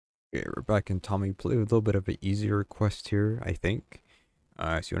Okay, we're back in Tommy Play with a little bit of an easier quest here, I think. So you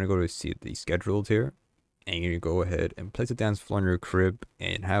want to go to see the scheduled here, and you go ahead and place a dance floor in your crib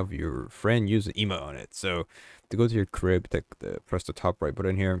and have your friend use an emote on it. So to go to your crib, press the top right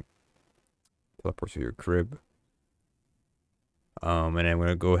button here, teleport to your crib. And then I'm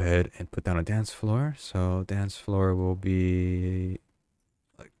gonna go ahead and put down a dance floor. So dance floor will be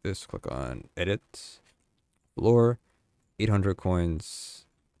like this. Click on edit floor, 800 coins.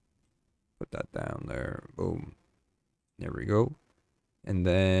 Put that down there. Boom. There we go. And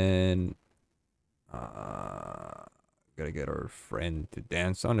then gotta get our friend to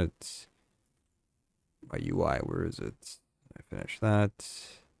dance on it. My UI, where is it? I finished that.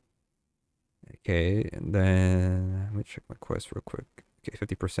 Okay, and then let me check my quest real quick. Okay,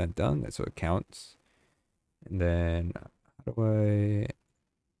 50% done. That's what it counts. And then how do I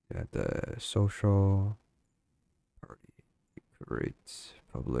get the social party? Create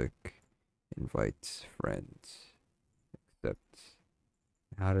public, invite friends, accept.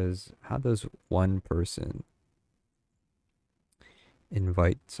 How does one person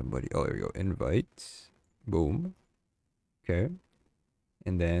invite somebody? Oh, there we go. Invite. Boom. Okay.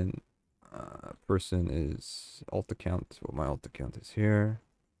 And then person is alt account. Well, my alt account is here.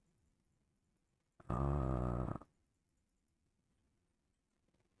 And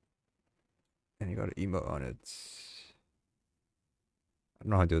you got an emote on it. I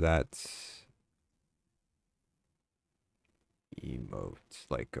don't know how to do that. Emote.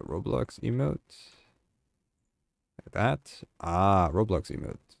 Like a Roblox emote. Like that. Ah, Roblox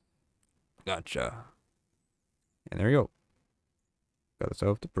emote. Gotcha. And there you go. Got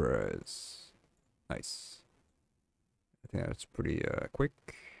ourselves the prize. Nice. I think that's pretty quick.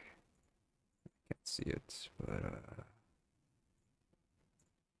 Can't see it, but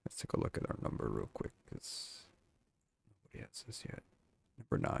let's take a look at our number real quick because nobody has this yet.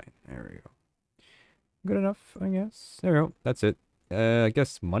 Number 9. There we go. Good enough, I guess. There we go. That's it. I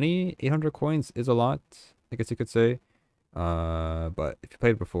guess money, 800 coins is a lot, I guess you could say. But if you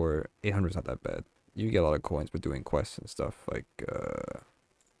played before, 800 is not that bad. You get a lot of coins for doing quests and stuff like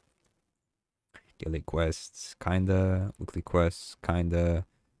daily quests, kinda, weekly quests, kinda.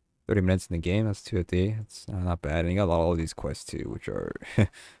 30 minutes in the game, that's 2 a day. It's not bad. And you got all of these quests too, which are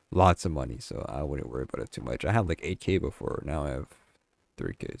lots of money, so I wouldn't worry about it too much. I had like 8K before, now I have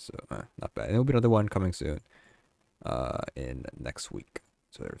 3K, so not bad. And there'll be another one coming soon in next week.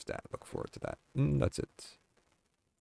 So there's that. Look forward to that. That's it.